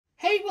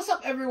Hey, what's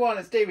up everyone?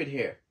 It's David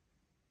here.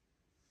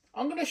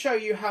 I'm going to show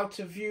you how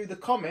to view the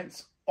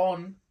comments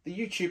on the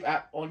YouTube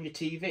app on your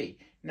TV.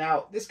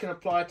 Now, this can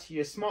apply to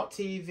your smart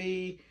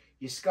TV,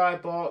 your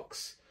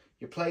Skybox,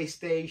 your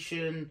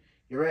PlayStation,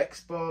 your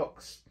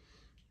Xbox,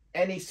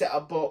 any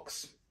set-up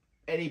box,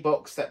 any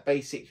box that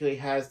basically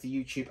has the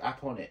YouTube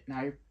app on it.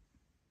 Now,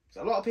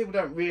 a lot of people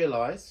don't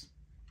realise,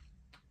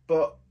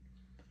 but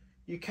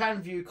you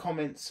can view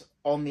comments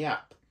on the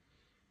app.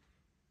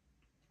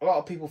 A lot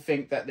of people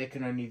think that they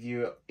can only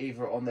view it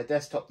either on their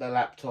desktop, their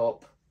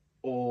laptop,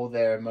 or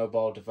their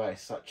mobile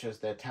device, such as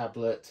their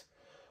tablet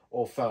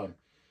or phone.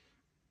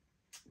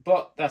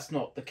 But that's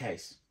not the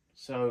case.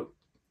 So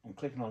I'm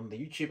clicking on the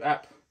YouTube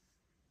app.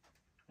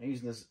 I'm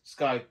using the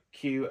Sky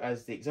Q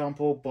as the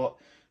example, but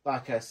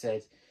like I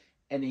said,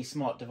 any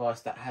smart device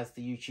that has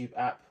the YouTube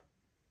app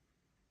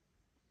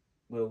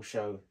will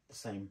show the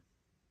same.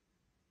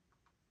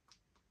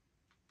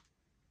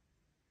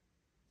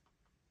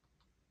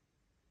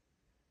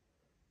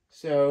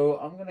 So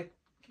I'm going to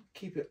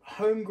keep it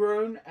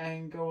homegrown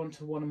and go on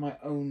to one of my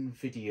own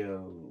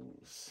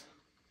videos.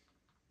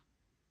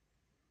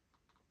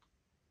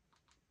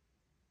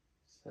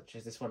 Such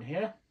as this one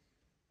here.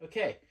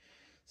 Okay,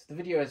 so the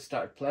video has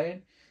started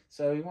playing.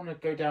 So you want to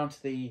go down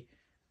to the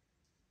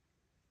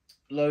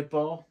load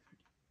bar.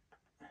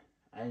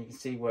 And you can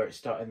see where it's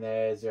starting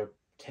there,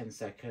 10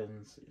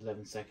 seconds,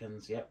 11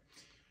 seconds, yep.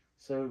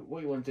 So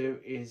what you want to do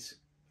is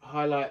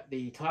highlight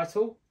the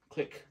title,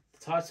 click the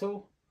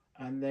title,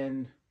 and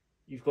then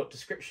you've got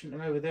description,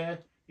 and over there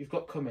you've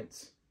got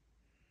comments.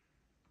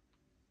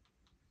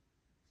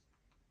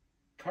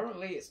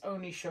 Currently it's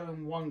only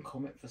showing one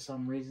comment for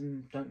some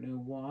reason, don't know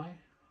why.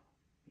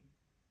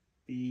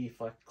 If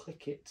I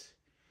click it,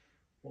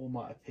 all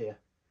might appear.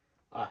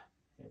 Ah,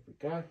 here we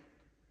go.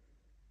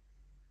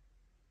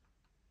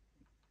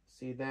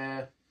 See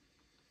there,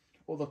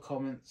 all the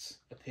comments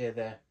appear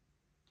there.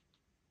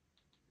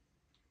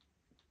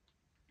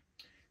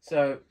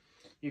 So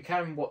you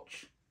can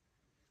watch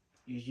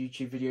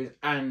YouTube videos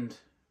and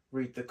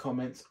read the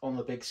comments on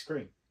the big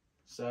screen,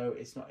 so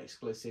it's not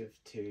exclusive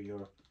to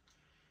your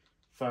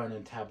phone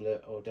and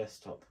tablet or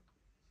desktop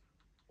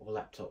or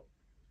laptop.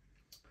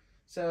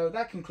 So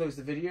that concludes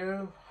the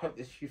video. Hope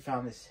that you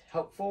found this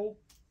helpful.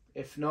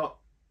 If not,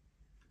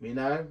 you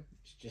know,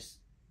 it's just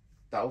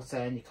that old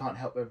saying, you can't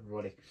help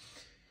everybody.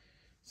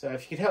 So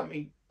if you could help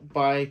me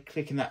by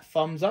clicking that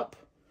thumbs up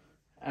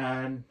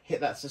and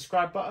hit that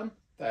subscribe button,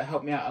 that'll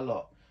help me out a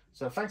lot.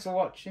 So thanks for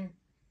watching.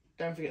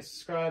 Don't forget to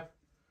subscribe,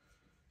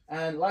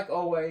 and like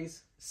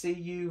always, see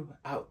you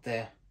out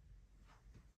there.